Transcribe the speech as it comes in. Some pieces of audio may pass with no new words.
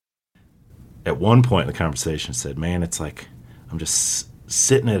at one point in the conversation said, man, it's like I'm just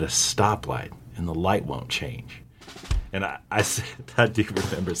sitting at a stoplight and the light won't change. And I said, I do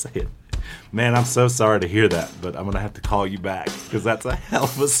remember saying, man, I'm so sorry to hear that, but I'm going to have to call you back because that's a hell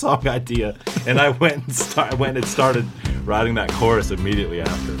of a song idea. And I went and started writing that chorus immediately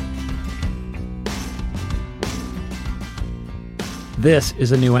after. This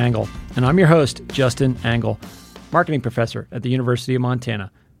is A New Angle, and I'm your host, Justin Angle, marketing professor at the University of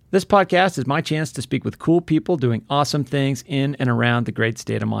Montana. This podcast is my chance to speak with cool people doing awesome things in and around the great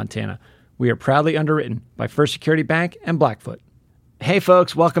state of Montana. We are proudly underwritten by First Security Bank and Blackfoot. Hey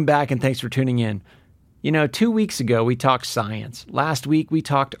folks, welcome back and thanks for tuning in. 2 weeks ago we talked science, last week we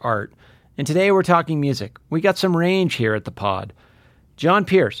talked art, and today we're talking music. We got some range here at the pod. John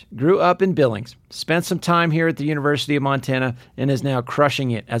Pierce grew up in Billings, spent some time here at the University of Montana, and is now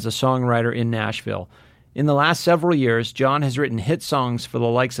crushing it as a songwriter in Nashville. In the last several years, John has written hit songs for the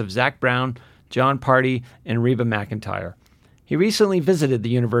likes of Zac Brown, John Party, and Reba McEntire. He recently visited the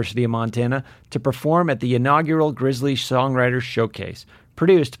University of Montana to perform at the inaugural Grizzly Songwriters Showcase,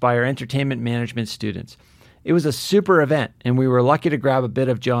 produced by our entertainment management students. It was a super event, and we were lucky to grab a bit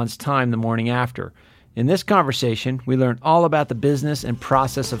of John's time the morning after. In this conversation, we learned all about the business and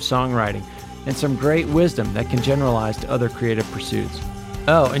process of songwriting, and some great wisdom that can generalize to other creative pursuits.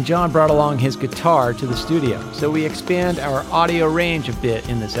 Oh, and John brought along his guitar to the studio, so we expand our audio range a bit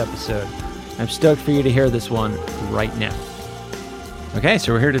in this episode. I'm stoked for you to hear this one right now. Okay,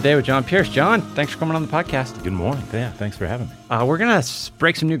 so we're here today with John Pierce. John, thanks for coming on the podcast. Good morning. Yeah, thanks for having me. We're going to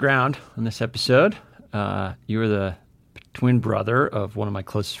break some new ground on this episode. You are the twin brother of one of my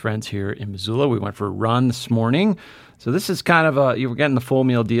closest friends here in Missoula. We went for a run this morning. So this is kind of you were getting the full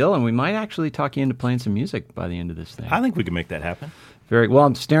meal deal, and we might actually talk you into playing some music by the end of this thing. I think we can make that happen. Very well.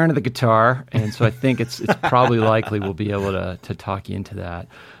 I'm staring at the guitar, and so I think it's probably likely we'll be able to talk you into that.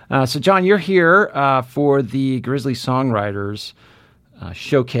 So, John, you're here for the Grizzly Songwriters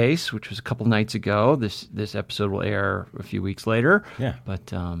Showcase, which was a couple nights ago. This episode will air a few weeks later. Yeah.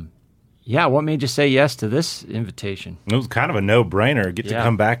 But, what made you say yes to this invitation? It was kind of a no-brainer. Get to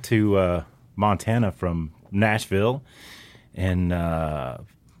come back to Montana from Nashville and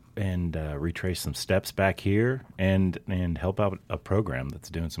retrace some steps back here and help out a program that's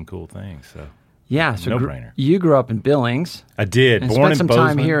doing some cool things. So no-brainer. You grew up in Billings. I did. And Born spent in some Bozeman.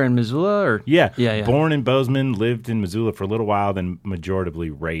 time here in Missoula, or yeah. Born in Bozeman, lived in Missoula for a little while, then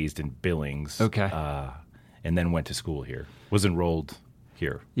majoritively raised in Billings. Okay. And then went to school here. Was enrolled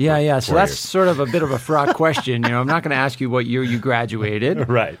here. Yeah. So that's years. sort of a bit of a fraught question. I'm not going to ask you what year you graduated.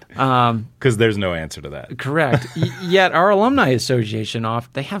 Right. Because there's no answer to that. Correct. Yet our alumni association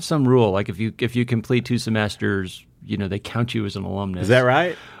they have some rule, like if you complete 2 semesters, they count you as an alumnus. Is that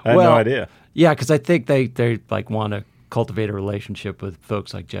right? I had no idea. Yeah, because I think they like want to cultivate a relationship with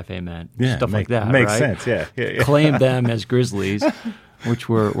folks like Jeff Ament, stuff like that. Makes right? sense. Yeah. Claim them as Grizzlies, which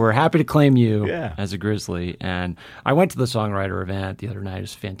we're happy to claim you as a Grizzly. And I went to the songwriter event the other night. It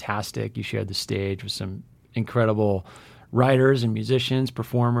was fantastic. You shared the stage with some incredible writers and musicians,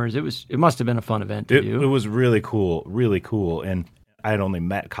 performers. It must have been a fun event to do. It was really cool. And I had only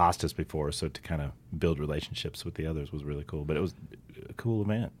met Costas before, so to kind of build relationships with the others was really cool. But it was a cool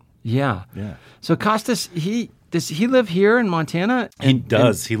event. Yeah. So Costas, does he live here in Montana? He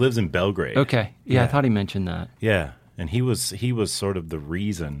does. He lives in Belgrade. Okay. Yeah, I thought he mentioned that. Yeah, and he was sort of the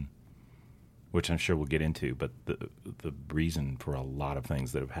reason, which I'm sure we'll get into, but the reason for a lot of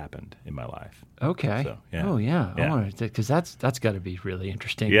things that have happened in my life. Okay. So, yeah. Oh yeah. I wanted to, because that's got to be really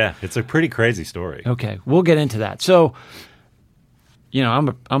interesting. Yeah, it's a pretty crazy story. Okay, we'll get into that. So,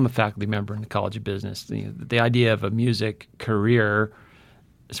 I'm a faculty member in the College of Business. The idea of a music career,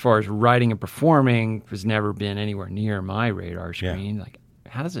 as far as writing and performing, has never been anywhere near my radar screen. Yeah. Like,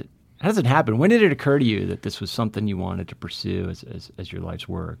 how does it happen? When did it occur to you that this was something you wanted to pursue as your life's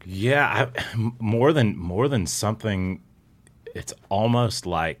work? Yeah, more than something. It's almost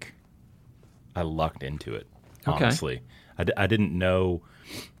like I lucked into it. Honestly, I didn't know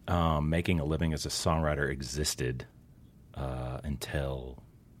making a living as a songwriter existed until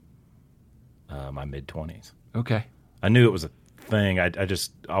my mid-20s. Okay, I knew it was a thing. I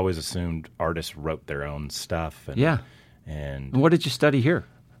just always assumed artists wrote their own stuff. And what did you study here?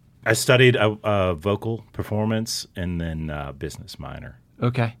 I studied vocal performance and then business minor.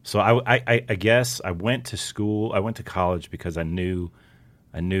 Okay. So I guess I went to school. I went to college because I knew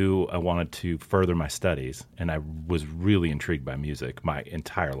I wanted to further my studies, and I was really intrigued by music my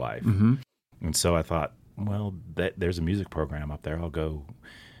entire life. Mm-hmm. And so I thought, well, there's a music program up there. I'll go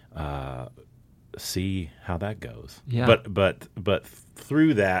see how that goes. Yeah. But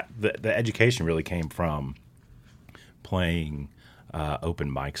through that, the education really came from playing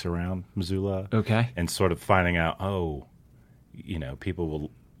open mics around Missoula. Okay. And sort of finding out,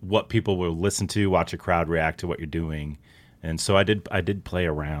 what people will listen to, watch a crowd react to what you're doing. And so I did play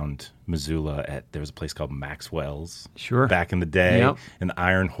around Missoula there was a place called Maxwell's. Sure. Back in the day. Yep. And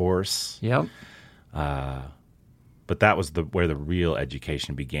Iron Horse. Yep. But that was where the real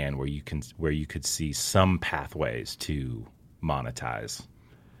education began, where you could see some pathways to monetize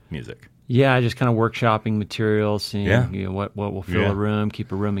music. Yeah, just kind of workshopping materials, seeing what will fill a room,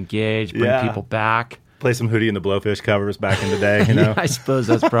 keep a room engaged, bring people back. Play some Hootie and the Blowfish covers back in the day, Yeah, I suppose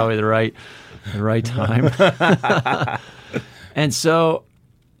that's probably the right time. And so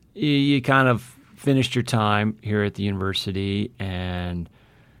you kind of finished your time here at the university, and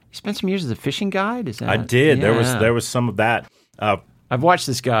you spent some years as a fishing guide. Is that? I did. Yeah. There was some of that. I've watched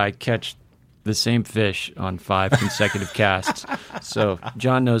this guy catch the same fish on 5 consecutive casts. So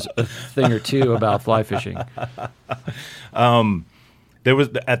John knows a thing or two about fly fishing. There was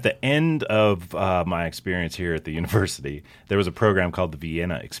at the end of my experience here at the university, there was a program called the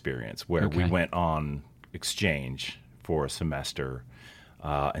Vienna Experience where we went on exchange for a semester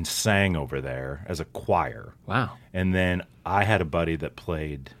and sang over there as a choir. Wow. And then I had a buddy that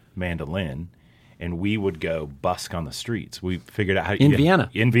played mandolin, and we would go busk on the streets. We figured out how in Vienna.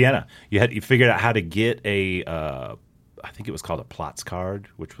 You figured out how to get I think it was called a Platz card,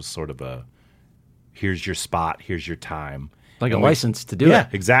 which was sort of a here's your spot, here's your time. Like a license to do it. Yeah,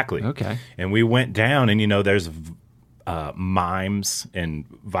 exactly. Okay. And we went down, and there's mimes and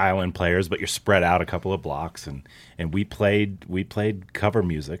violin players, but you're spread out a couple of blocks, and we played cover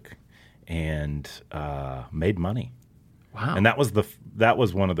music and made money. Wow. And that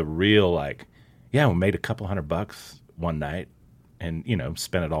was one of the real we made a couple $100 one night, and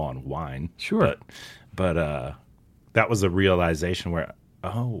spent it all on wine. Sure. But that was a realization where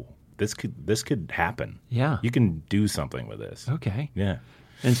this could happen. Yeah. You can do something with this. Okay. Yeah.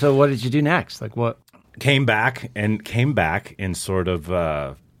 And so what did you do next? Like what? Came back and sort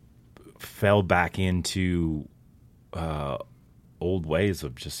of fell back into old ways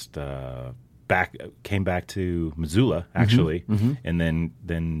of just came back to Missoula actually, and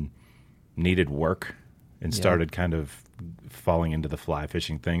then needed work and started kind of falling into the fly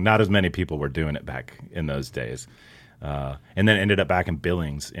fishing thing. Not as many people were doing it back in those days. And then ended up back in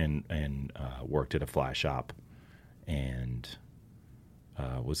Billings and worked at a fly shop and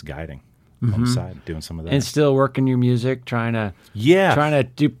was guiding on the side, doing some of that. And still working your music, trying to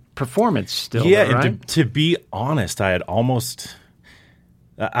do performance still. Yeah, right? and to be honest, I always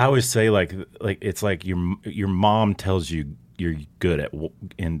say like it's like your mom tells you you're good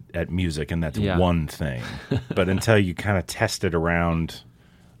at music, and that's one thing. But until you kind of test it around,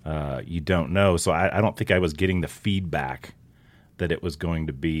 you don't know. So I don't think I was getting the feedback that it was going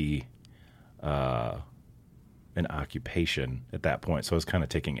to be an occupation at that point. So I was kind of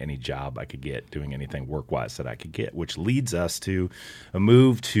taking any job I could get, doing anything work-wise that I could get, which leads us to a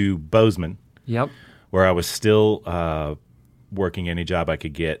move to Bozeman. Yep. Where I was still working any job I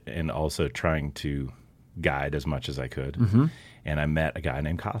could get and also trying to guide as much as I could. Mm-hmm. And I met a guy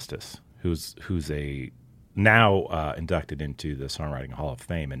named Costas, who's now inducted into the Songwriting Hall of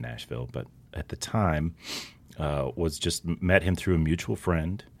Fame in Nashville, but at the time met him through a mutual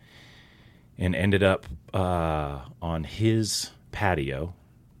friend and ended up on his patio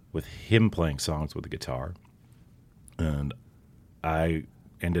with him playing songs with the guitar. And I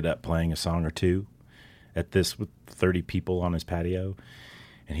ended up playing a song or two at this with 30 people on his patio.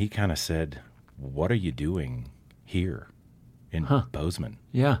 And he kind of said, "What are you doing here in Bozeman?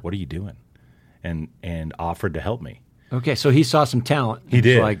 Yeah. What are you doing?" And offered to help me. Okay, so he saw some talent. He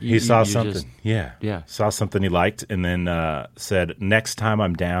did. Like, he saw something. Just, yeah. Saw something he liked, and then said, "Next time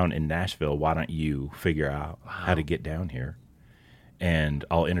I'm down in Nashville, why don't you figure out how to get down here, and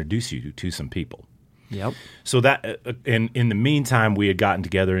I'll introduce you to some people." Yep. So that, in the meantime, we had gotten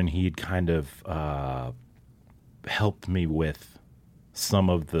together, and he'd kind of helped me with some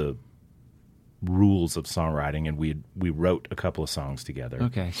of the rules of songwriting, and we wrote a couple of songs together.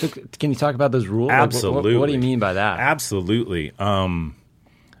 Okay, so can you talk about those rules? Absolutely. What do you mean by that? Absolutely. I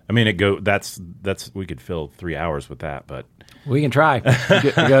mean, that's we could fill 3 hours with that, but we can try.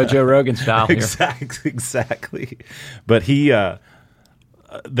 Go Joe Rogan style here. Exactly. But he, there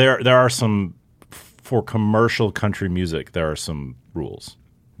are some, for commercial country music, there are some rules.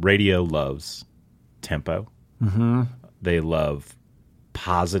 Radio loves tempo. Mm-hmm. They love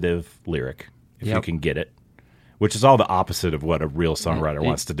positive lyric, if you can get it, which is all the opposite of what a real songwriter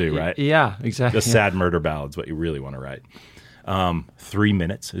wants to do, right? Yeah, exactly. The sad murder ballad's what you really want to write. 3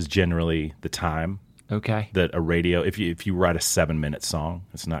 minutes is generally the time Okay. That a radio, if you write a 7-minute song,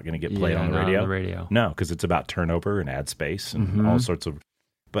 it's not going to get played on the not radio. on the radio. No, because it's about turnover and ad space and all sorts of.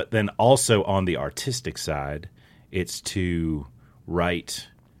 But then also on the artistic side, it's to write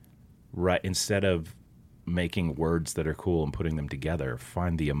instead of making words that are cool and putting them together,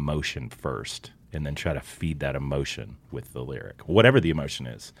 find the emotion first and then try to feed that emotion with the lyric, whatever the emotion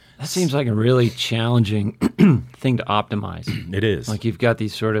is. That seems like a really challenging thing to optimize. It is. Like you've got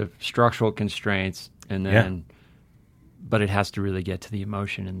these sort of structural constraints, and then, but it has to really get to the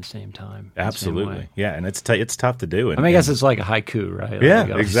emotion in the same time. Absolutely. Yeah, and it's tough to do. And, I guess it's like a haiku, right? Like yeah, you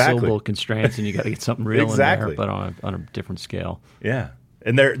got exactly. Syllable constraints, and you got to get something real Exactly. in there, but on a different scale. Yeah.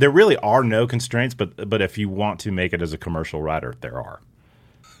 And there really are no constraints, but if you want to make it as a commercial writer, there are.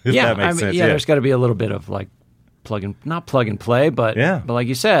 If that makes sense. Yeah, there's got to be a little bit of like not plug and play, but like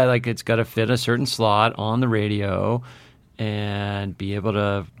you said, like it's got to fit a certain slot on the radio and be able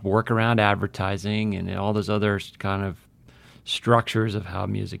to work around advertising and all those other kind of structures of how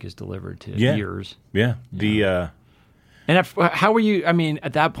music is delivered to ears. Yeah. And how were you? I mean,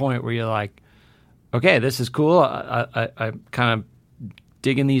 at that point, were you like, okay, this is cool. I kind of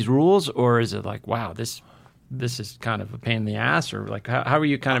digging these rules, or is it like, wow, this is kind of a pain in the ass, or like how are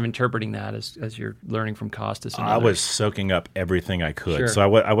you kind of interpreting that as you're learning from Costas? And I was soaking up everything I could. Sure. So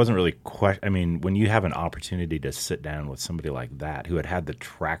I wasn't really I mean, when you have an opportunity to sit down with somebody like that who had the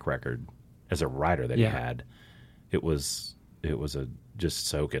track record as a writer that he had, it was a just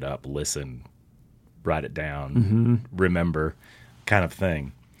soak it up, listen, write it down, remember kind of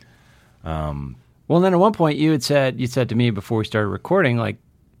thing. Well, then at one point you said to me before we started recording, like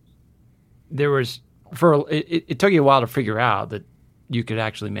there was it took you a while to figure out that you could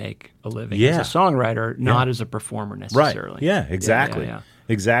actually make a living as a songwriter, not as a performer necessarily. Right. Yeah, exactly. Yeah.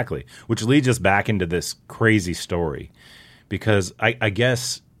 Exactly. Which leads us back into this crazy story, because I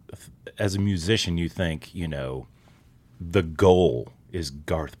guess as a musician you think, the goal is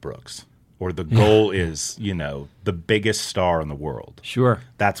Garth Brooks, or the goal is, the biggest star in the world. Sure.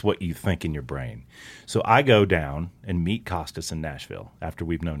 That's what you think in your brain. So I go down and meet Costas in Nashville after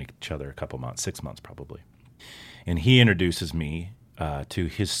we've known each other a couple months, 6 months probably. And he introduces me to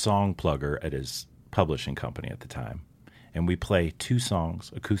his song plugger at his publishing company at the time. And we play 2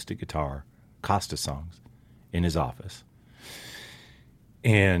 songs, acoustic guitar, Costas songs, in his office.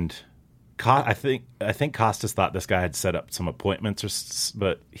 And I think Costas thought this guy had set up some appointments,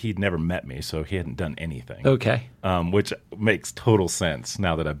 but he'd never met me, so he hadn't done anything. Okay. Which makes total sense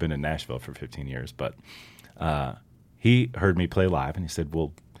now that I've been in Nashville for 15 years. But he heard me play live, and he said,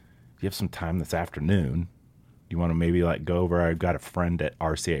 well, you have some time this afternoon. You want to maybe go over? I've got a friend at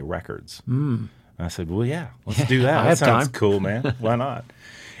RCA Records. And I said, well, yeah, let's do that. That sounds cool, man. Why not?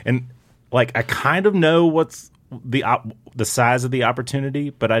 And I kind of know what's the size of the opportunity,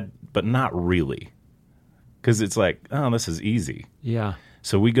 but not really, because it's like, oh, this is easy. Yeah.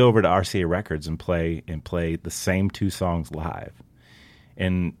 So we go over to RCA Records and play the same 2 songs live.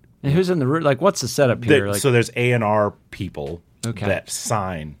 And who's in the room? Like, what's the setup here? So there's A&R people that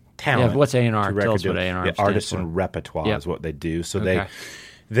sign talent. Yeah, what's A&R? Tell us what A&R stands artists for. and repertoire is what they do. So Okay.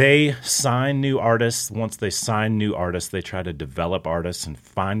 they sign new artists. Once they sign new artists, they try to develop artists and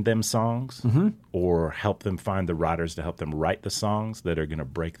find them songs, or help them find the writers to help them write the songs that are going to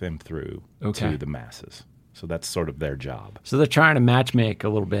break them through to the masses. So that's sort of their job. So they're trying to matchmake a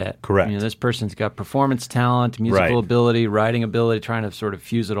little bit. Correct. This person's got performance talent, musical ability, writing ability, trying to sort of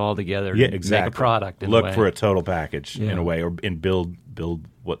fuse it all together Yeah, and exactly. make a product. Look for a total package in a way, and build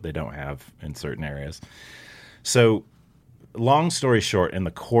what they don't have in certain areas. So, long story short, in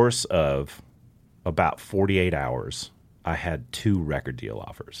the course of about 48 hours, I had 2 record deal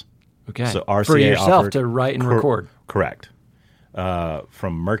offers. Okay. So RCA for yourself offered, to write and record. Correct.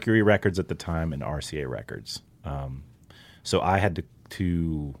 From Mercury Records at the time and RCA Records. So I had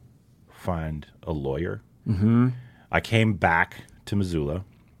to find a lawyer. I came back to Missoula.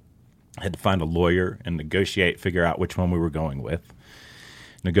 I had to find a lawyer and figure out which one we were going with.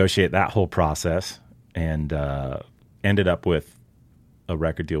 Negotiate that whole process, and ended up with a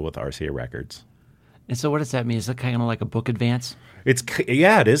record deal with RCA Records. And so what does that mean? Is it kind of like a book advance? It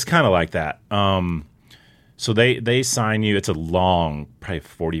is kind of like that. So they sign you. It's a long, probably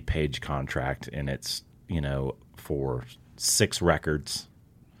 40-page contract, and it's for 6 records.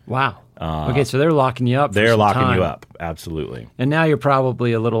 Wow. Okay, so they're locking you up. They're locking time. you up, absolutely. And now you're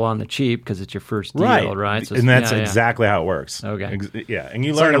probably a little on the cheap because it's your first deal, right? So and that's exactly how it works. Okay. And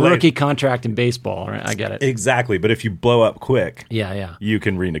you it's learn like a rookie contract in baseball, right? I get it. Exactly, but if you blow up quick, you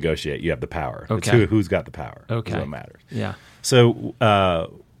can renegotiate. You have the power. Okay. It's who's got the power. Okay. Is what matters. Yeah. So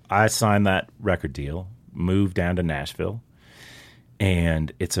I signed that record deal, moved down to Nashville,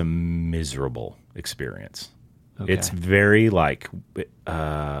 and it's a miserable experience. Okay. It's very like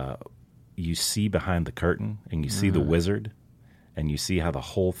you see behind the curtain and you see the wizard and you see how the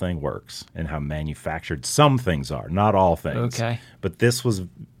whole thing works and how manufactured some things are, not all things. Okay. But this was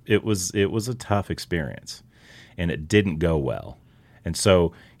a tough experience and it didn't go well. And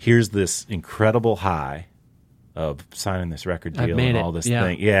so here's this incredible high of signing this record deal and all this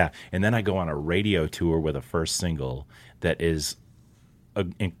thing. Yeah. And then I go on a radio tour with a first single that is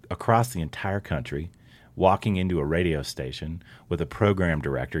across the entire country, walking into a radio station with a program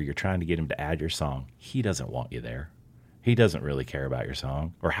director. You're trying to get him to add your song. He doesn't want you there. He doesn't really care about your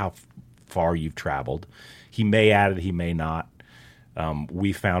song or how far you've traveled. He may add it, he may not.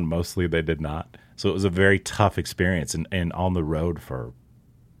 We found mostly they did not. So it was a very tough experience and on the road for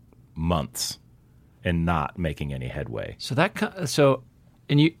months and not making any headway.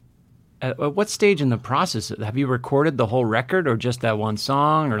 And you, at what stage in the process have you recorded the whole record, or just that one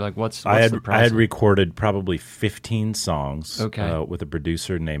song, or like what's the process? I had recorded probably 15 songs okay. With a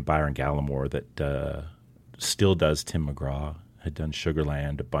producer named Byron Gallimore that still does Tim McGraw, had done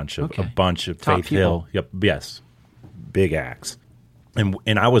Sugarland, a bunch of Top Faith people. Hill. Yep, yes, big acts,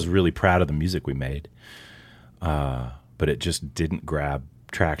 and I was really proud of the music we made, but it just didn't grab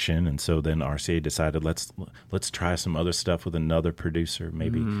traction, and so then RCA decided let's try some other stuff with another producer.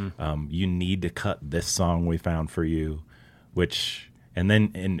 Maybe you need to cut this song we found for you, and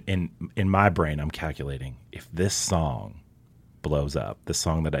then in my brain I'm calculating if this song blows up, the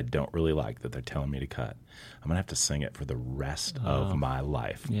song that I don't really like that they're telling me to cut, I'm gonna have to sing it for the rest of my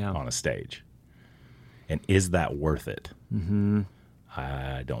life on a stage. And is that worth it? Mm-hmm.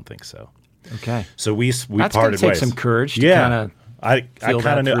 I don't think so. Okay, so we that's parted gonna take ways. Some courage to kind of. I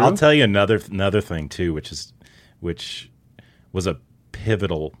kind of knew. Through? I'll tell you another thing too, which was a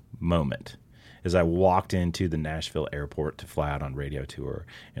pivotal moment. Is I walked into the Nashville airport to fly out on radio tour,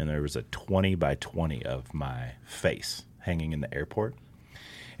 and there was a 20 by 20 of my face hanging in the airport.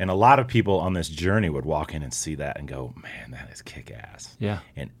 And a lot of people on this journey would walk in and see that and go, "Man, that is kick ass." Yeah.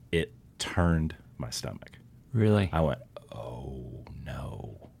 And it turned my stomach. Really? I went, "Oh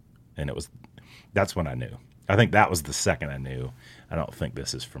no!" And that's when I knew. I think that was the second I knew, I don't think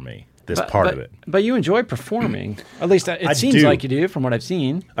this is for me, part of it. But you enjoy performing. At least it seems like you do from what I've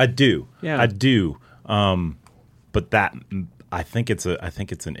seen. I do. Yeah. I do. But I think it's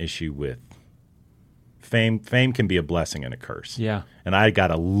an issue with fame. Fame can be a blessing and a curse. Yeah. And I got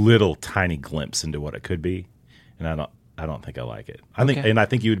a little tiny glimpse into what it could be, and I don't think I like it. I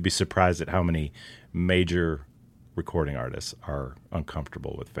think you would be surprised at how many major recording artists are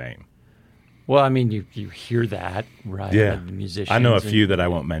uncomfortable with fame. Well, I mean, you hear that, right? Yeah, the musicians. I know a few that I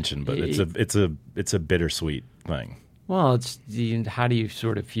won't mention, but it's a bittersweet thing. Well, how do you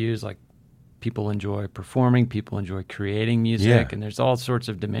sort of fuse, like, people enjoy performing, people enjoy creating music, and there's all sorts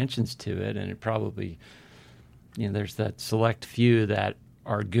of dimensions to it, and it probably, there's that select few that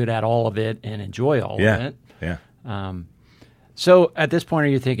are good at all of it and enjoy all of it. Yeah. So at this point,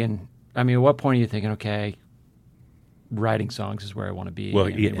 at what point are you thinking, okay, writing songs is where I want to be? Well,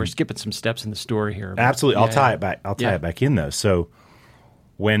 we're skipping some steps in the story here. Absolutely. I'll tie it back. I'll tie it back in though. So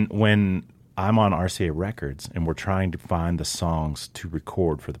when I'm on RCA Records and we're trying to find the songs to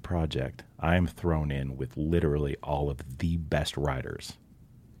record for the project, I am thrown in with literally all of the best writers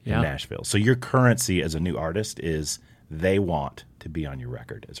in Nashville. So your currency as a new artist is they want to be on your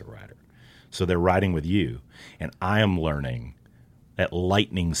record as a writer. So they're writing with you, and I am learning at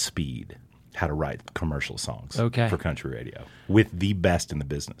lightning speed how to write commercial songs for country radio with the best in the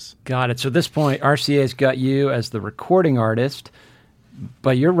business. Got it. So at this point, RCA's got you as the recording artist,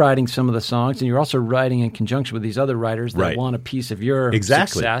 but you're writing some of the songs, and you're also writing in conjunction with these other writers that want a piece of your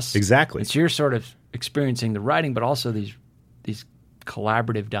success. Exactly. And so you're sort of experiencing the writing, but also these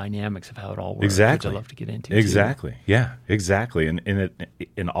collaborative dynamics of how it all works, exactly. which I love to get into. Exactly. Too. Yeah, exactly. And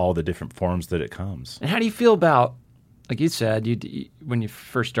in all the different forms that it comes. And how do you feel about, like you said, when you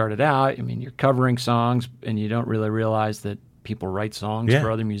first started out, I mean, you're covering songs and you don't really realize that people write songs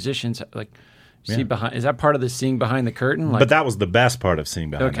for other musicians. Like, see behind, is that part of the seeing behind the curtain? Like, but that was the best part of seeing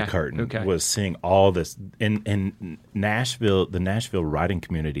behind the curtain was seeing all this. In Nashville, the Nashville writing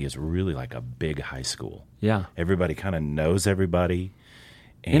community is really like a big high school. Yeah. Everybody kind of knows everybody.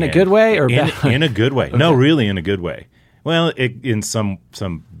 In a good way or bad? In a good way. No, really in a good way. Well, in some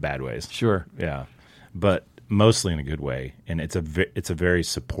bad ways. Sure. Yeah. But mostly in a good way. And it's a very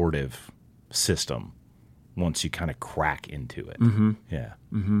supportive system once you kind of crack into it. Mm-hmm. Yeah.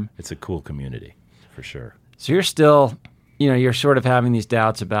 Mm-hmm. It's a cool community for sure. So you're still, you're sort of having these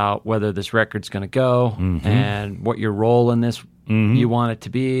doubts about whether this record's going to go and what your role in this you want it to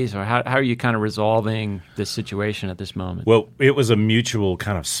be? So how are you kind of resolving this situation at this moment? Well, it was a mutual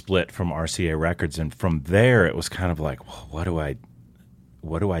kind of split from RCA Records, and from there it was kind of like, well, what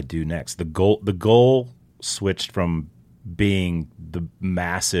do I do next? The goal switched from being the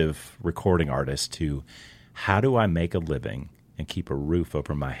massive recording artist to how do I make a living and keep a roof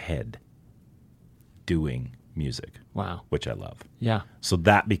over my head doing music. Wow. Which I love. Yeah. So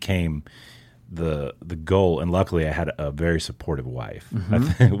that became the goal, and luckily I had a very supportive wife,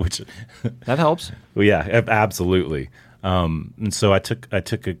 which that helps. Well, yeah, absolutely. And so I took a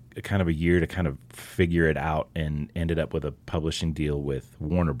kind of a year to kind of figure it out, and ended up with a publishing deal with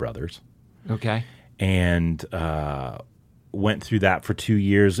Warner Brothers. Okay. And went through that for 2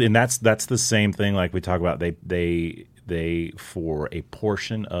 years, and that's the same thing like we talk about. They for a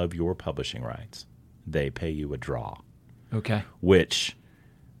portion of your publishing rights, they pay you a draw. Okay. Which,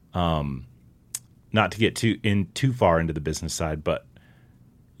 not to get too far into the business side, but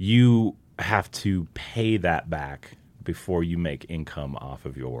you have to pay that back before you make income off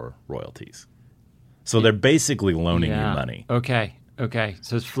of your royalties. So they're basically loaning you money. Okay.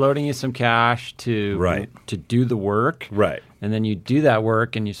 So it's floating you some cash to do the work. Right. And then you do that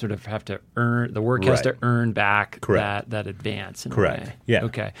work, and you sort of have to earn, the work has to earn back that advance. In Correct. A way. Yeah.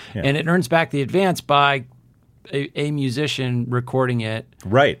 Okay. Yeah. And it earns back the advance by a musician recording it.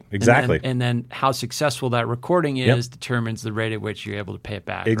 Right. Exactly. And then how successful that recording is determines the rate at which you're able to pay it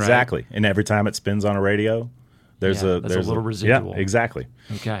back. Exactly. Right? And every time it spins on a radio, there's a little residual. Yeah, exactly.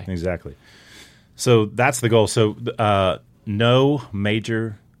 Okay. Exactly. So that's the goal. So no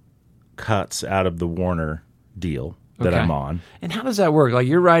major cuts out of the Warner deal that I'm on. And how does that work? Like,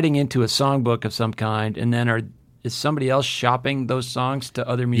 you're writing into a songbook of some kind, and then is somebody else shopping those songs to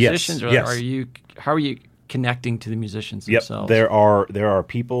other musicians? Yes. How are you connecting to the musicians Yep. themselves? There are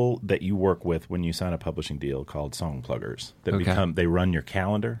people that you work with when you sign a publishing deal called song pluggers that they run your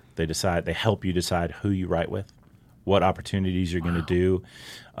calendar. They help you decide who you write with, what opportunities you're going to do,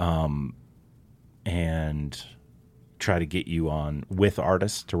 and try to get you on with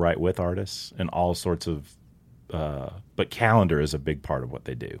artists, to write with artists, and all sorts of but calendar is a big part of what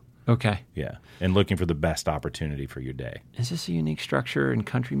they do. Okay. Yeah. And looking for the best opportunity for your day. Is this a unique structure in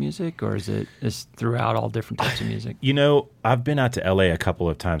country music, or is it throughout all different types of music? You know, I've been out to LA a couple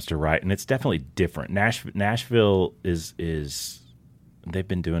of times to write, and it's definitely different. Nashville is they've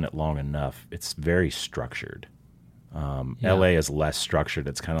been doing it long enough. It's very structured. LA is less structured.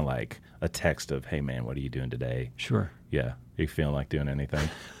 It's kind of like a text of, "Hey man, what are you doing today?" Sure. Yeah. Are you feeling like doing anything?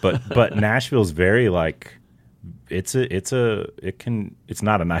 But Nashville's very like it's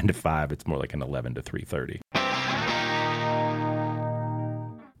not a 9 to 5. It's more like an 11 to 3:30.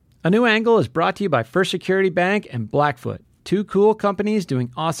 A New Angle is brought to you by First Security Bank and Blackfoot, two cool companies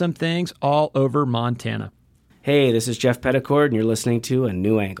doing awesome things all over Montana. Hey, this is Jeff Petticord, and you're listening to A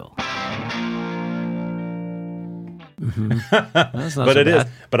New Angle. That's not But so it is.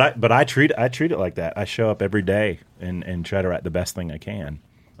 bad. But I treat it like that. I show up every day and try to write the best thing I can,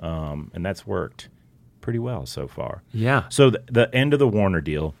 and that's worked pretty well so far. Yeah. So the end of the Warner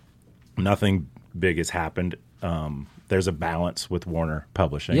deal, nothing big has happened. There's a balance with Warner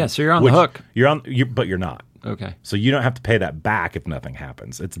Publishing. Yeah, so you're on the hook. But you're not. Okay. So you don't have to pay that back if nothing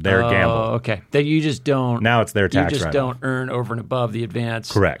happens. It's their gamble. Oh, okay. That you just don't. Now it's their tax You just write-off. don't earn over and above the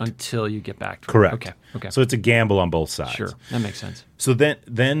advance. Correct. Until you get back to it. Correct. Okay. So it's a gamble on both sides. Sure. That makes sense. So then.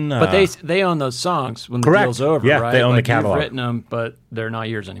 But they own those songs when the Correct. deal's over, Yeah, right? they own the Like, catalog. You've written them, but they're not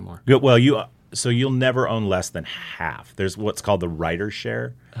yours anymore. Well, you'll never own less than half. There's what's called the writer's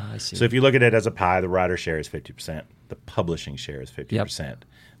share. I see. So if you look at it as a pie, the writer's share is 50%. The publishing share is 50%.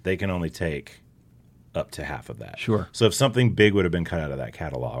 They can only take up to half of that. Sure. So if something big would have been cut out of that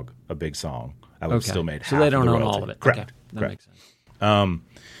catalog, a big song, I would have still made half So they don't of the own royalty. all of it. Correct. Okay. That Correct. makes sense.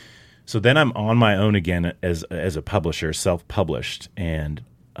 So then I'm on my own again as a publisher, self-published, and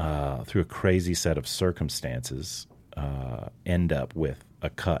through a crazy set of circumstances, end up with a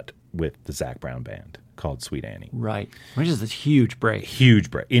cut with the Zac Brown Band called Sweet Annie. Right. Which is this huge break. Huge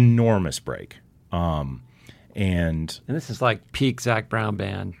break, enormous break. And this is like peak Zac Brown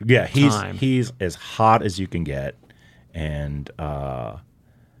Band. yeah, time. he's as hot as you can get, and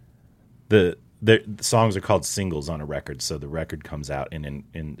the songs are called singles on a record. So the record comes out, and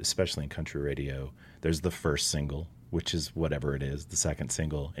in especially in country radio, there's the first single, which is whatever it is, the second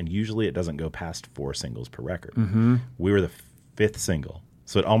single, and usually it doesn't go past 4 singles per record. Mm-hmm. We were the 5th single,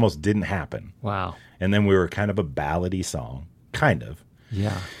 so it almost didn't happen. Wow. And then we were kind of a ballady song, kind of.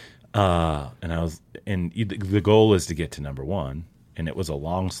 Yeah. And the goal is to get to number 1, and it was a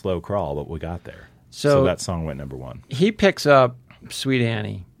long, slow crawl, but we got there. So that song went number 1. He picks up Sweet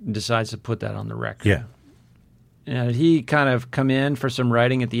Annie and decides to put that on the record. Yeah. Did he kind of come in for some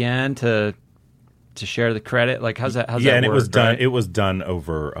writing at the end to share the credit? Like, how's that work? And it was done. Right? It was done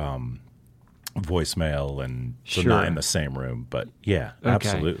over voicemail, and so not in the same room. But yeah,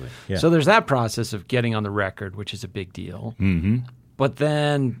 absolutely. Yeah. So there's that process of getting on the record, which is a big deal. Mm-hmm. But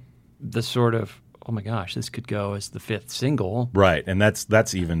then the sort of, oh my gosh, this could go as the 5th single, right? And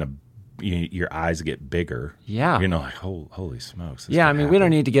that's even your eyes get bigger. Yeah, like holy smokes. Yeah, I mean, we don't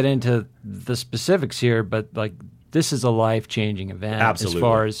need to get into the specifics here, but like this is a life-changing event. Absolutely. As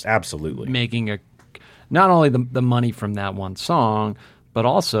far as making not only the money from that one song, but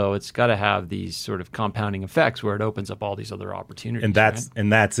also it's got to have these sort of compounding effects where it opens up all these other opportunities. And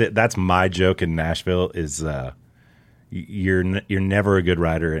that's it. That's my joke in Nashville is you're never a good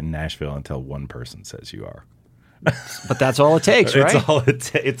writer in Nashville until one person says you are. But that's all it takes, right?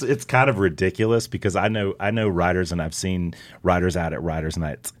 It's kind of ridiculous because I know writers, and I've seen writers out at Writers'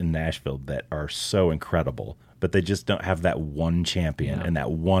 Nights in Nashville that are so incredible, but they just don't have that one champion, and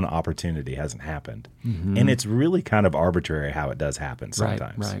that one opportunity hasn't happened. Mm-hmm. And it's really kind of arbitrary how it does happen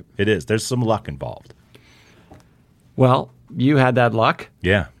sometimes. Right. It is. There's some luck involved. Well, you had that luck.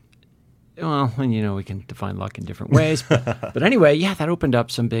 Yeah. Well, and we can define luck in different ways, but anyway, yeah, that opened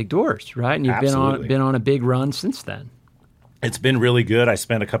up some big doors, right? And you've been on a big run since then. It's been really good. I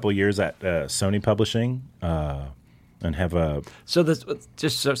spent a couple of years at Sony Publishing, and have a. So this,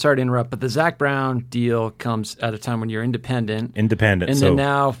 sorry to interrupt, but the Zac Brown deal comes at a time when you're independent, and then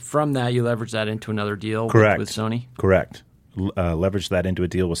now from that you leverage that into another deal. Correct. With Sony. Correct. Leveraged that into a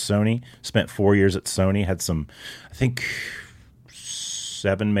deal with Sony. Spent 4 years at Sony. Had some, I think,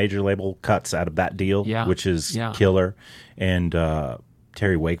 7 major label cuts out of that deal, which is killer. And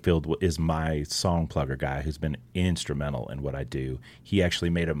Terry Wakefield is my song plugger guy who's been instrumental in what I do. He actually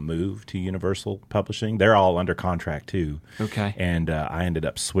made a move to Universal Publishing. They're all under contract too. Okay. And I ended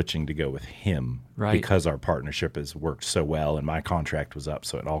up switching to go with him because our partnership has worked so well and my contract was up,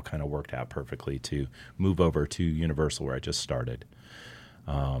 so it all kind of worked out perfectly to move over to Universal where I just started.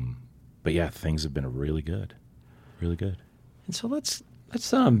 But yeah, things have been really good. Really good. And so let's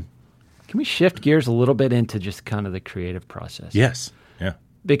can we shift gears a little bit into just kind of the creative process? Yes. Yeah.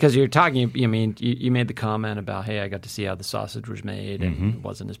 Because you're talking, I mean, you made the comment about, hey, I got to see how the sausage was made, and it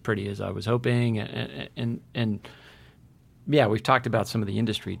wasn't as pretty as I was hoping, and yeah, we've talked about some of the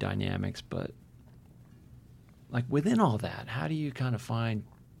industry dynamics, but like within all that, how do you kind of find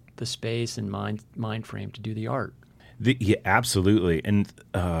the space and mind frame to do the art? Yeah, absolutely, and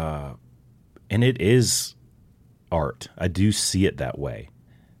it is art. I do see it that way,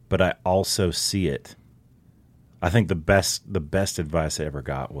 but I also see it. I think the best advice I ever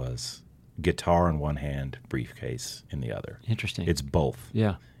got was guitar in one hand, briefcase in the other. Interesting. It's both.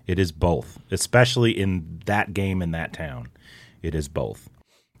 Yeah. It is both, especially in that game in that town. It is both.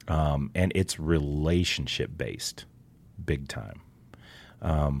 And it's relationship based, big time.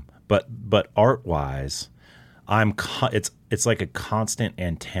 But art wise, it's like a constant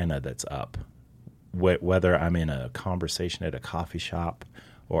antenna that's up. Whether I'm in a conversation at a coffee shop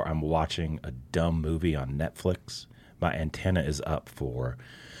or I'm watching a dumb movie on Netflix, my antenna is up for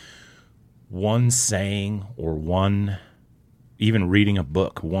one saying or one, even reading a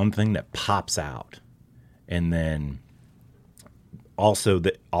book, one thing that pops out. And then also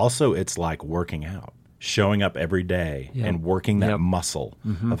it's like working out, showing up every day and working that muscle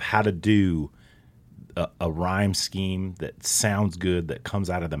of how to do a rhyme scheme that sounds good, that comes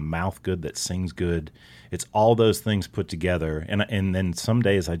out of the mouth good, that sings good. It's all those things put together. And then some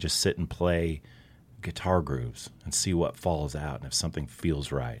days I just sit and play guitar grooves and see what falls out and if something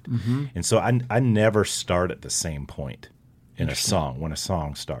feels right. Mm-hmm. And so I never start at the same point in a song when a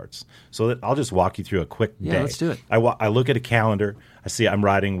song starts. So I'll just walk you through a quick day. Yeah, let's do it. I look at a calendar. I see I'm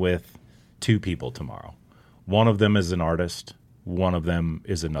riding with 2 people tomorrow. One of them is an artist. One of them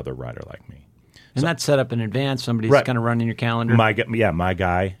is another writer like me. And that's set up in advance. Somebody's kind of running your calendar. My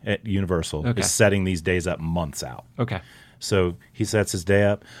guy at Universal is setting these days up months out. Okay. So he sets his day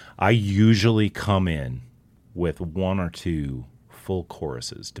up. I usually come in with 1 or 2 full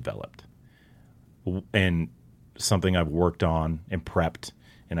choruses developed, and something I've worked on and prepped,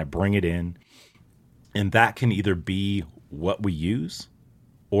 and I bring it in, and that can either be what we use,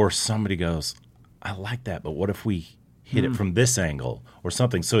 or somebody goes, "I like that, but what if we hit it from this angle or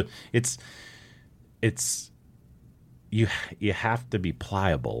something?" So it's you have to be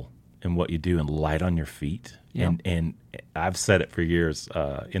pliable in what you do and light on your feet. Yeah. And I've said it for years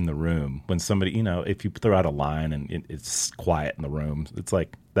in the room when somebody, if you throw out a line and it's quiet in the room, it's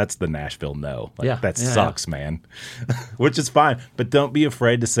like, that's the Nashville no. That sucks, man, which is fine. But don't be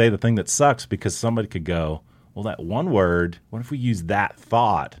afraid to say the thing that sucks, because somebody could go, well, that one word, what if we use that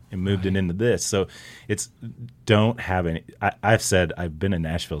thought and moved it into this? So it's don't have any. I've said I've been in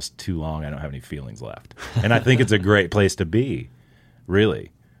Nashville too long. I don't have any feelings left, and I think it's a great place to be,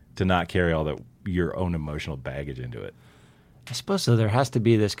 really, to not carry all your own emotional baggage into it. I suppose so. There has to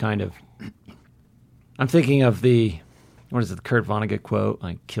be this kind of. I'm thinking of the Kurt Vonnegut quote,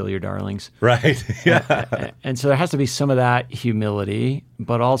 like "kill your darlings," right? Yeah, and so there has to be some of that humility,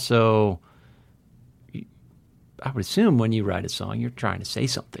 but also. I would assume when you write a song, you're trying to say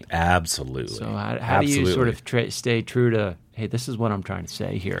something. Absolutely. So how do you sort of stay true to, hey, this is what I'm trying to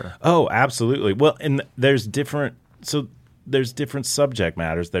say here? Oh, absolutely. Well, and there's different subject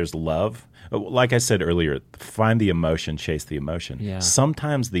matters. There's love. Like I said earlier, find the emotion, chase the emotion. Yeah.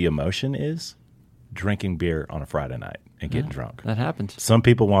 Sometimes the emotion is drinking beer on a Friday night and getting drunk. That happens. Some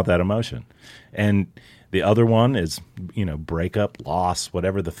people want that emotion. And the other one is, breakup, loss,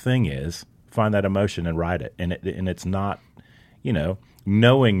 whatever the thing is. Find that emotion and write it. And it's not,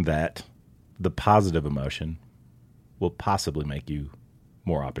 knowing that the positive emotion will possibly make you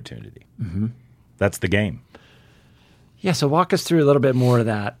more opportunity. Mm-hmm. That's the game. Yeah, so walk us through a little bit more of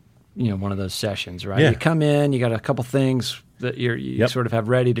that, one of those sessions, right? Yeah. You come in, you got a couple things that you sort of have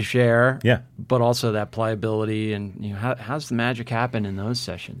ready to share, but also that pliability and how's the magic happen in those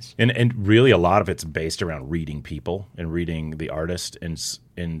sessions? And really a lot of it's based around reading people and reading the artist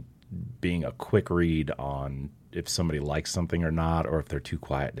and being a quick read on if somebody likes something or not, or if they're too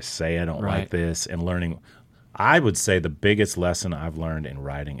quiet to say, I don't like this, and learning. I would say the biggest lesson I've learned in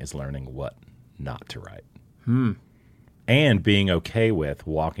writing is learning what not to write. And being okay with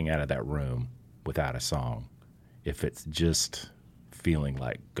walking out of that room without a song if it's just feeling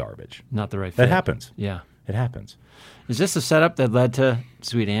like garbage. Not the right fit. That happens. Yeah. It happens. Is this the setup that led to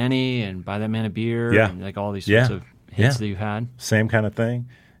Sweet Annie and Buy That Man a Beer and like all these sorts of hits that you've had? Same kind of thing.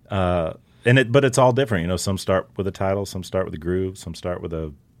 But it's all different. Some start with a title, some start with a groove, some start with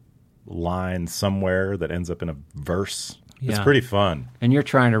a line somewhere that ends up in a verse. Yeah. It's pretty fun. And you're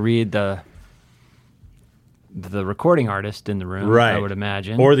trying to read the recording artist in the room, right? I would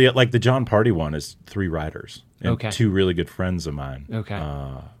imagine. Or the John Party one is 3 writers and 2 really good friends of mine. Okay.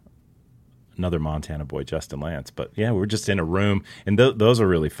 Another Montana boy, Justin Lance. But yeah, we're just in a room, and those are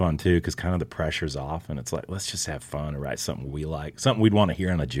really fun too, because kind of the pressure's off, and it's like, let's just have fun and write something we like, something we'd want to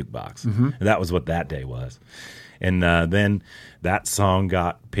hear on a jukebox. Mm-hmm. And that was what that day was. And then that song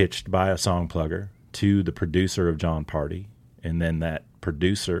got pitched by a song plugger to the producer of John Party, and then that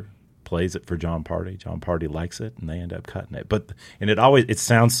producer plays it for John Party. John Party likes it, and they end up cutting it. It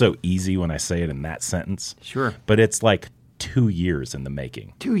sounds so easy when I say it in that sentence. Sure. But it's like 2 years in the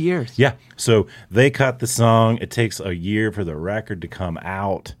making. 2 years? Yeah. So they cut the song. It takes a year for the record to come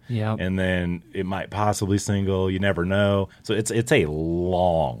out. Yeah. And then it might possibly single. You never know. So it's a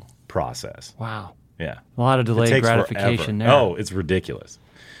long process. Wow. Yeah. A lot of delayed gratification there. Oh, it's ridiculous.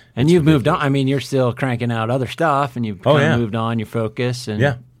 And you've moved on. I mean, you're still cranking out other stuff, and you've kind of moved on your focus.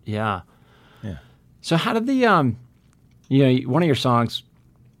 And yeah. So how did the one of your songs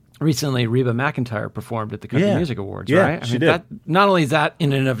recently, Reba McEntire performed at the Country Music Awards, right? She did. Not only is that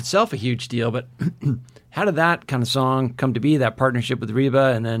in and of itself a huge deal, but how did that kind of song come to be, that partnership with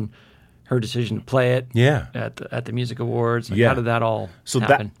Reba, and then her decision to play it at the Music Awards? Like, how did that all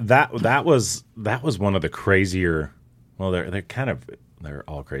happen? That was one of the crazier, well, they're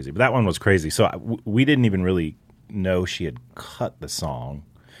all crazy, but that one was crazy. So we didn't even really know she had cut the song,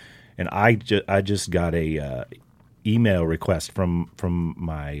 and I just got a email request from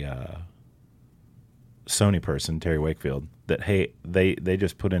my Sony person, Terry Wakefield, that hey, they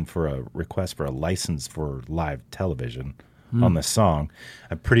just put in for a request for a license for live television on this song.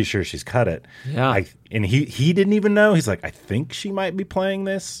 I'm pretty sure she's cut it. Yeah. And he didn't even know. He's like, I think she might be playing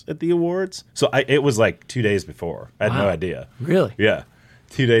this at the awards. So it was like 2 days before. I had no idea. Really? Yeah.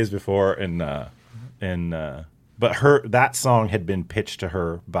 2 days before, but that song had been pitched to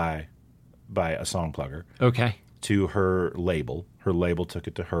her by a song plugger. Okay. To her label. Her label took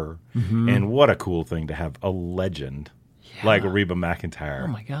it to her. Mm-hmm. And what a cool thing to have a legend like Reba McEntire. Oh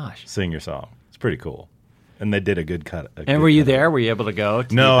my gosh. Sing your song. It's pretty cool. And they did a good cut. And were you there? Were you able to go?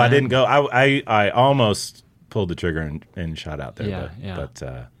 No, I didn't go. I almost pulled the trigger and shot out there, but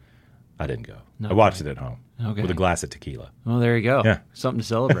I didn't go. No, I watched it at home with a glass of tequila. Well, there you go. Yeah. Something to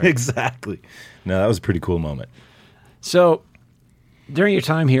celebrate. Exactly. No, that was a pretty cool moment. So during your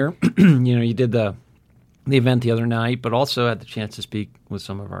time here, you did the event the other night, but also had the chance to speak with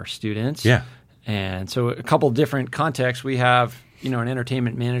some of our students. Yeah. And so a couple different contexts. We have, an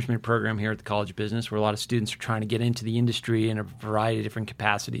entertainment management program here at the College of Business where a lot of students are trying to get into the industry in a variety of different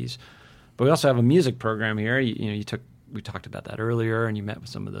capacities. But we also have a music program here. We talked about that earlier, and you met with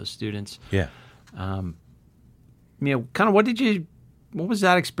some of those students. Yeah. kind of what was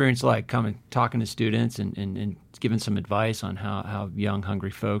that experience like, talking to students and giving some advice on how young,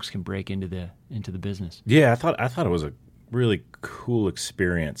 hungry folks can break into the business? Yeah, I thought it was a really cool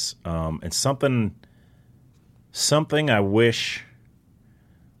experience, and something I wish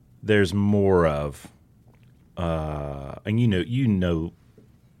there's more of. And you know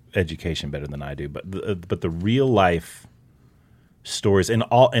education better than I do, but the real life stories and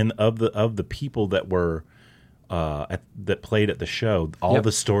of the people that were that played at the show, all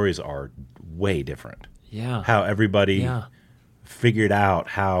the stories are way different. Yeah, how everybody figured out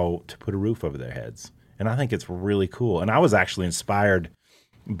how to put a roof over their heads, and I think it's really cool. And I was actually inspired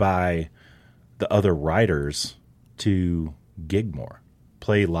by the other writers to gig more,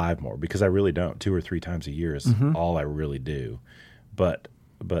 play live more, because I really don't. 2 or 3 times a year is all I really do. But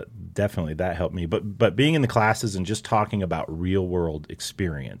definitely that helped me. But being in the classes and just talking about real world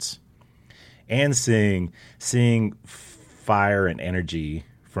experience and seeing fire and energy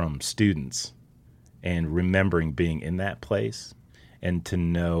from students and remembering being in that place and to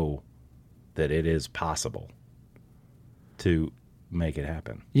know that it is possible to make it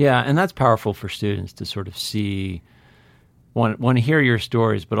happen. Yeah, and that's powerful for students to sort of see, want to hear your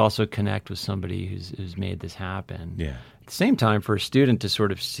stories, but also connect with somebody who's made this happen. Yeah. At the same time, for a student to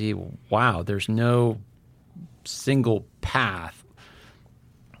sort of see, wow, there's no single path.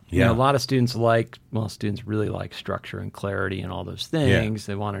 Yeah. A lot of students students really like structure and clarity and all those things.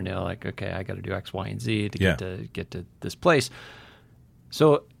 Yeah. They want to know, like, okay, I got to do X, Y, and Z to get to this place.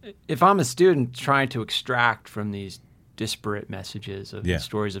 So if I'm a student trying to extract from these disparate messages of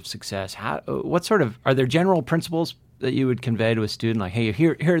stories of success, are there general principles that you would convey to a student, like, hey,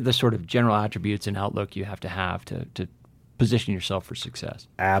 here are the sort of general attributes and outlook you have to position yourself for success?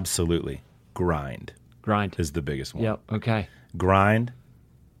 Absolutely. Grind is the biggest one. Yep. Okay. Grind,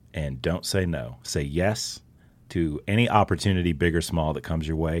 and don't say no. Say yes to any opportunity, big or small, that comes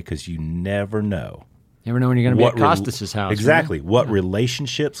your way, because you never know. You never know when you're going to be at Costas' house. Exactly. Right? What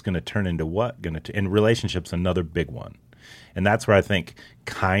relationship's going to turn into what? And relationships, another big one. And that's where I think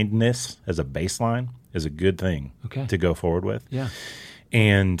kindness as a baseline is a good thing to go forward with. Yeah.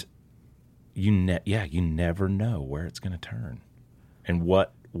 And you never know where it's going to turn, and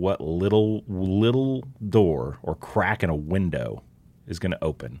what little door or crack in a window is going to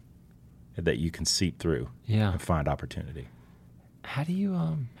open that you can seep through and find opportunity. How do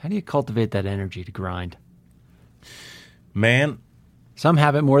you cultivate that energy to grind? Man, some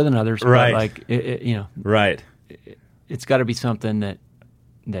have it more than others. Right. But right. It's got to be something that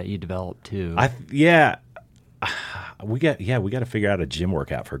you develop too. We got to figure out a gym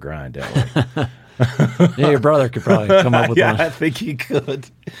workout for grind, don't we? Yeah, your brother could probably come up with one. I think he could.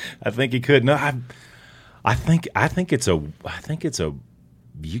 No, I think it's a.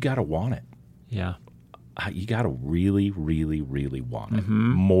 You got to want it. Yeah. You got to really, really, really want it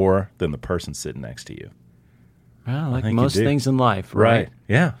more than the person sitting next to you. Well, like most things in life, right?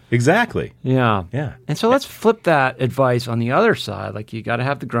 Yeah, exactly. Yeah. Yeah. And so let's flip that advice on the other side. Like, you got to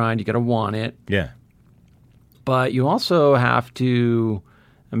have the grind, you got to want it. Yeah. But you also have to,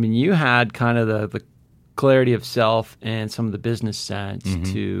 you had kind of the clarity of self and some of the business sense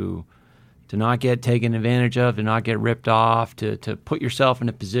to not get taken advantage of, to not get ripped off, to put yourself in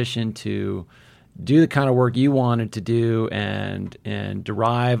a position to do the kind of work you wanted to do and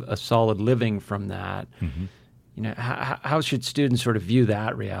derive a solid living from that. Mm-hmm. How should students sort of view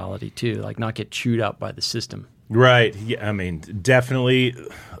that reality too? Like, not get chewed up by the system. Right. Yeah. Definitely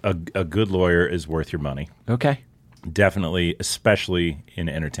a good lawyer is worth your money. Okay. Definitely, especially in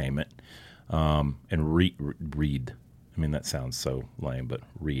entertainment. And read. That sounds so lame, but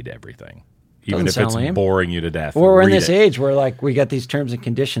read everything. Even if it's lame. Boring you to death. Or we're in this age where, like, we got these terms and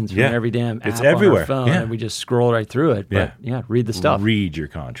conditions from every damn app everywhere. On our phone, and we just scroll right through it. But read the stuff. Read your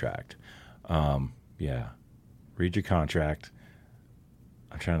contract. Read your contract.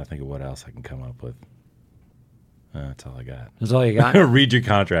 I'm trying to think of what else I can come up with. That's all I got. That's all you got? Read your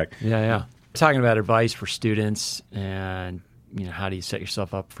contract. Yeah. Talking about advice for students and, how do you set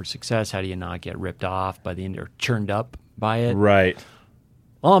yourself up for success? How do you not get ripped off by the end or churned up by it? Right.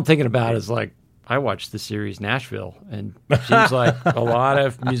 All I'm thinking about is, like, I watched the series Nashville, and it seems like a lot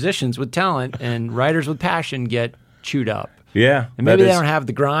of musicians with talent and writers with passion get chewed up. Yeah. And maybe they don't have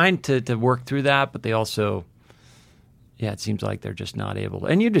the grind to work through that, but they also, it seems like they're just not able to.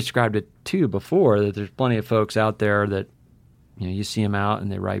 And you described it, too, before, that there's plenty of folks out there that, you see them out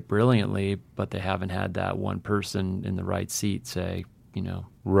and they write brilliantly, but they haven't had that one person in the right seat say,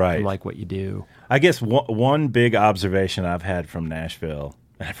 right. I like what you do. I guess one big observation I've had from Nashville,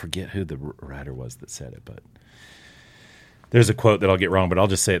 and I forget who the writer was that said it, but there's a quote that I'll get wrong, but I'll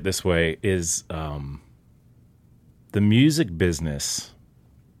just say it this way, is the music business,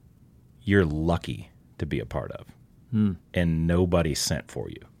 you're lucky to be a part of, and nobody sent for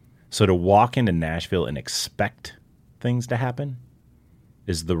you. So to walk into Nashville and expect things to happen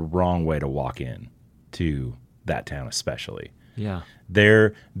is the wrong way to walk in to that town, especially. Yeah.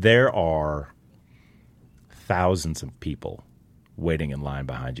 There are thousands of people waiting in line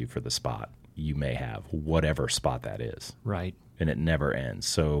behind you for the spot you may have, whatever spot that is. Right. And it never ends.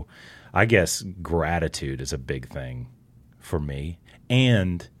 So I guess gratitude is a big thing for me.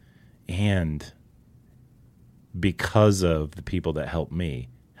 And because of the people that help me,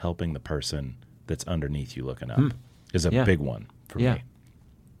 helping the person that's underneath you looking up is a big one for me.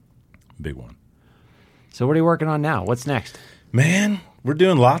 Big one. So what are you working on now? What's next? Man, we're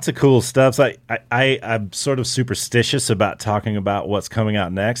doing lots of cool stuff. I'm sort of superstitious about talking about what's coming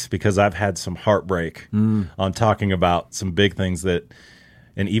out next because I've had some heartbreak on talking about some big things and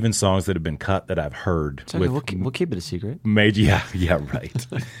even songs that have been cut that I've heard. Okay, we'll keep it a secret. Yeah, right.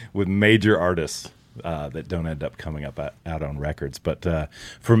 With major artists that don't end up coming up out on records. But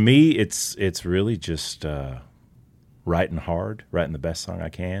for me, it's really just writing hard, writing the best song I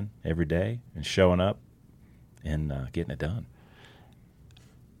can every day, and showing up and getting it done.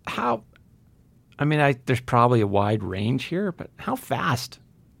 There's probably a wide range here, but how fast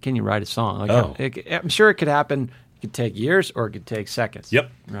can you write a song? I'm sure it could happen. It could take years or it could take seconds.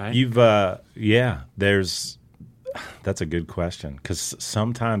 Yep. Right. That's a good question because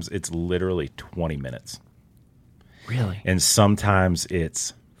sometimes it's literally 20 minutes. Really? And sometimes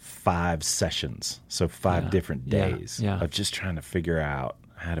it's 5 sessions, so 5 different days of just trying to figure out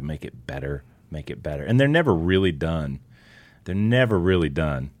how to make it better. And they're never really done. They're never really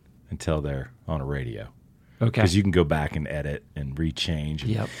done until they're on a radio. Okay. Because you can go back and edit and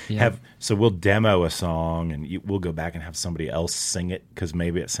rechange. So we'll demo a song and we'll go back and have somebody else sing it because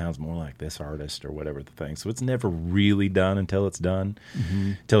maybe it sounds more like this artist or whatever the thing. So it's never really done until it's done.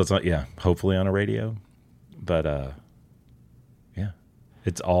 Until it's on, hopefully on a radio. But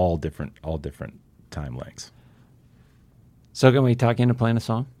it's all different time lengths. So can we talk into playing a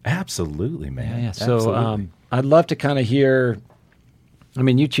song? Absolutely, man. Yeah. So I'd love to kind of hear,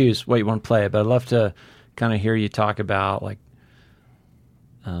 you choose what you want to play, but I'd love to kind of hear you talk about like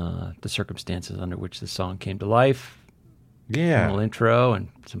the circumstances under which the song came to life. Yeah. A little intro and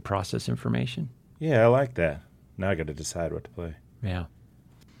some process information. Yeah, I like that. Now I got to decide what to play. Yeah.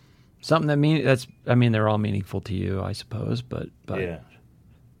 Something they're all meaningful to you, I suppose, but yeah.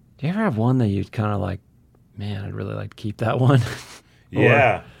 Do you ever have one that you'd kind of like, man, I'd really like to keep that one?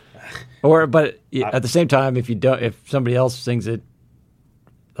 Yeah. But at the same time, if somebody else sings it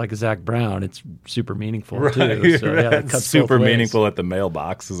like a Zach Brown, it's super meaningful too. So that cuts super both ways. Meaningful at the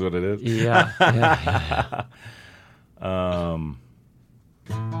mailbox is what it is. Yeah. I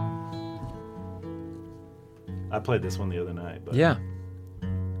played this one the other night. But yeah.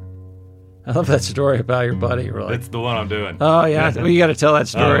 I love that story about your buddy. That's the one I'm doing. Oh yeah, well, you got to tell that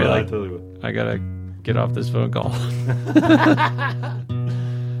story. I totally will. I gotta get off this phone call.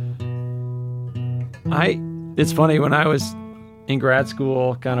 It's funny, when I was in grad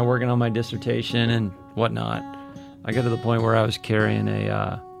school, kind of working on my dissertation and whatnot, I got to the point where I was carrying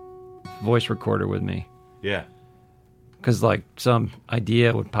a voice recorder with me. Yeah. Because like some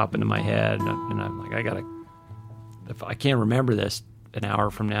idea would pop into my head, and I'm like, if I can't remember this an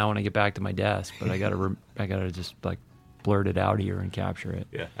hour from now when I get back to my desk, but I gotta just like blurt it out here and capture it.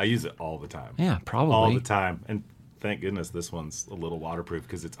 Yeah, I use it all the time. Yeah, probably all the time. And thank goodness this one's a little waterproof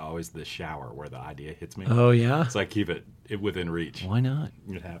because it's always the shower where the idea hits me. Oh yeah. So I keep it within reach. Why not?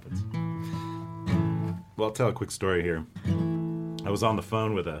 It happens. Well, I'll tell a quick story here. I was on the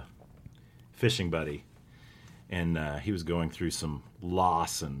phone with a fishing buddy, and he was going through some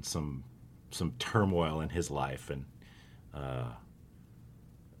loss and some turmoil in his life, and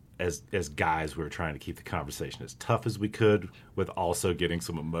as guys, we were trying to keep the conversation as tough as we could with also getting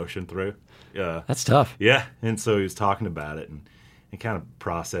some emotion through. That's tough. Yeah, and so he was talking about it and kind of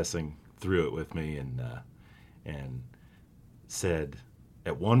processing through it with me, and said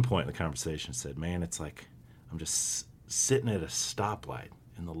at one point in the conversation, said, "Man, it's like I'm just sitting at a stoplight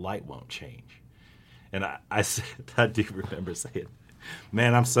and the light won't change." And I said, I do remember saying,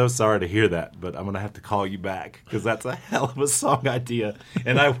 "Man, I'm so sorry to hear that, but I'm going to have to call you back because that's a hell of a song idea."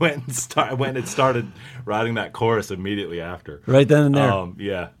 And I went and started writing that chorus immediately after. Right then and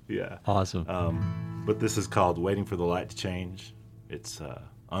there. Yeah. Awesome. But this is called Waiting for the Light to Change. It's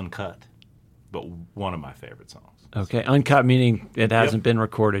uncut, but one of my favorite songs. Okay, uncut meaning it hasn't been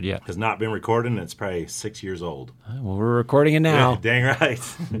recorded yet. Has not been recorded, and it's probably 6 years old. Well, we're recording it now. Yeah, dang right.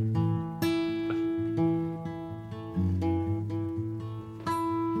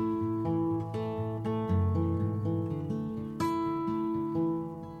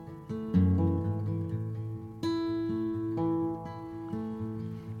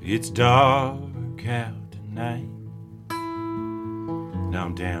 It's dark out tonight. Now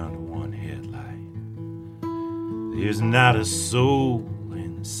I'm down to one headlight. There's not a soul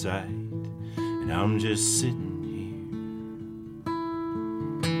in sight, and I'm just sitting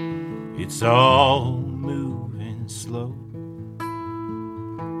here. It's all moving slow.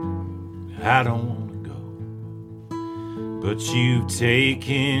 I don't want to go, but you've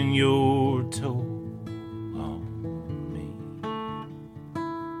taken your toll on me,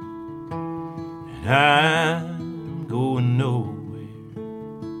 and I'm going nowhere.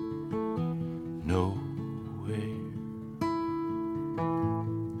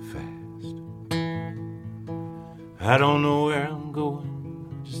 I don't know where I'm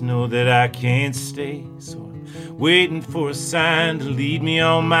going, just know that I can't stay. So I'm waiting for a sign to lead me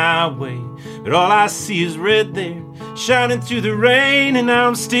on my way. But all I see is red there, shining through the rain, and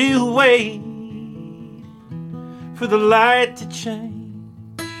I'm still waiting for the light to change.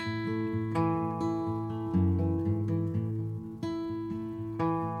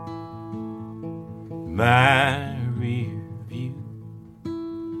 My rear view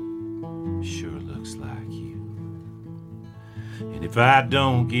sure looks like you. And if I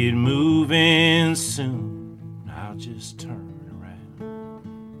don't get moving soon, I'll just turn around.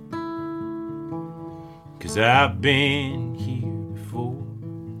 'Cause I've been here before,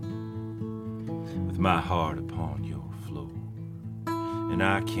 with my heart upon your floor, and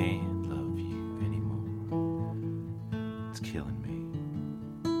I can't love you anymore. It's killing me.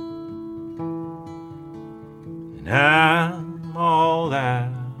 And I'm all out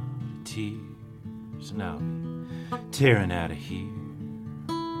of tears, and I'll be tearing out of here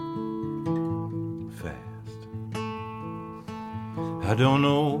fast. I don't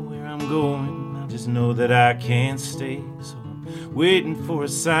know where I'm going, I just know that I can't stay. So I'm waiting for a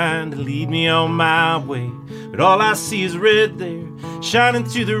sign to lead me on my way. But all I see is red there, shining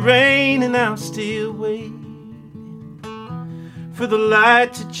through the rain, and I'm still waiting for the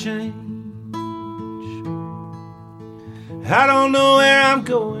light to change. I don't know where I'm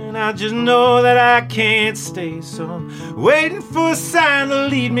going, I just know that I can't stay. So I'm waiting for a sign to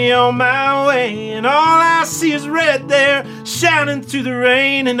lead me on my way. And all I see is red there, shining through the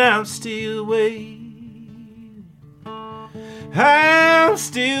rain, and I'm still waiting. I'm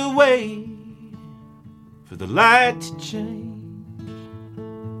still waiting for the light to change.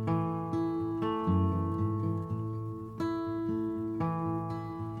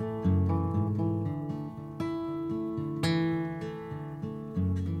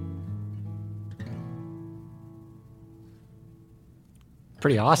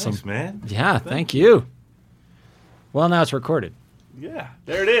 Pretty awesome. Thanks, man. Yeah, thank you. Well, now it's recorded. Yeah,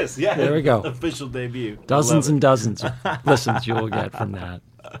 there it is. Yeah, there we go. Official debut. Dozens and dozens of listens you'll get from that.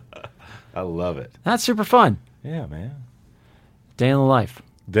 I love it. That's super fun. Yeah, man. Day in the life.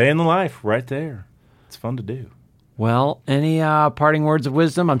 Day in the life, right there. It's fun to do. Well, any parting words of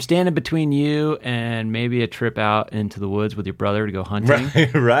wisdom? I'm standing between you and maybe a trip out into the woods with your brother to go hunting.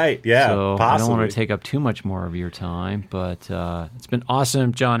 Right, yeah, so possibly. I don't want to take up too much more of your time, but it's been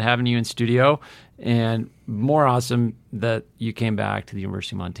awesome, John, having you in studio, and more awesome that you came back to the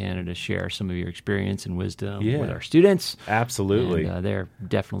University of Montana to share some of your experience and wisdom with our students. Absolutely. And, they're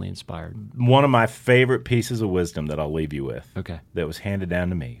definitely inspired. One of my favorite pieces of wisdom that I'll leave you with that was handed down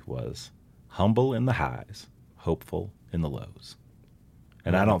to me was humble in the highs, hopeful in the lows.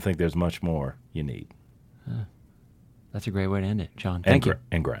 And I don't think there's much more you need. That's a great way to end it, John. Thank you.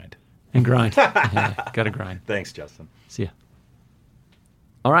 And grind. And grind. Yeah, gotta grind. Thanks, Justin. See ya.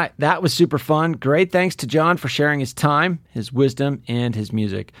 All right, that was super fun. Great thanks to John for sharing his time, his wisdom, and his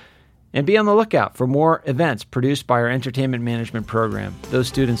music. And be on the lookout for more events produced by our entertainment management program. Those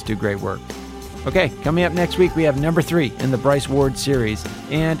students do great work. Okay, coming up next week, we have number 3 in the Bryce Ward series.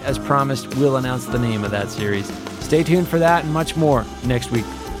 And as promised, we'll announce the name of that series. Stay tuned for that and much more next week.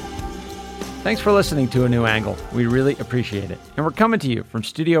 Thanks for listening to A New Angle. We really appreciate it. And we're coming to you from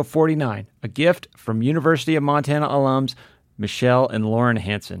Studio 49, a gift from University of Montana alums Michelle and Lauren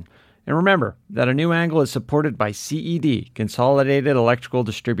Hansen. And remember that A New Angle is supported by CED, Consolidated Electrical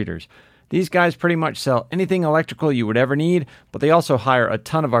Distributors. These guys pretty much sell anything electrical you would ever need, but they also hire a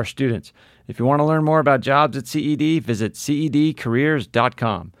ton of our students. If you want to learn more about jobs at CED, visit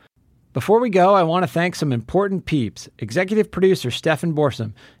cedcareers.com. Before we go, I want to thank some important peeps, executive producer Stefan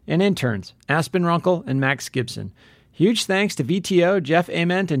Borsum, and interns Aspen Runkle and Max Gibson. Huge thanks to VTO, Jeff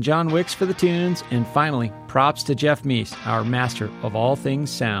Ament, and John Wicks for the tunes. And finally, props to Jeff Meese, our master of all things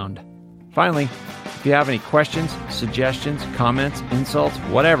sound. Finally, if you have any questions, suggestions, comments, insults,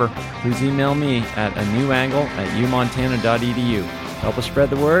 whatever, please email me at anewangle@umontana.edu. Help us spread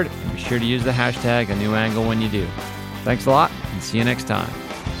the word, and be sure to use the hashtag #anewangle when you do. Thanks a lot, and see you next time.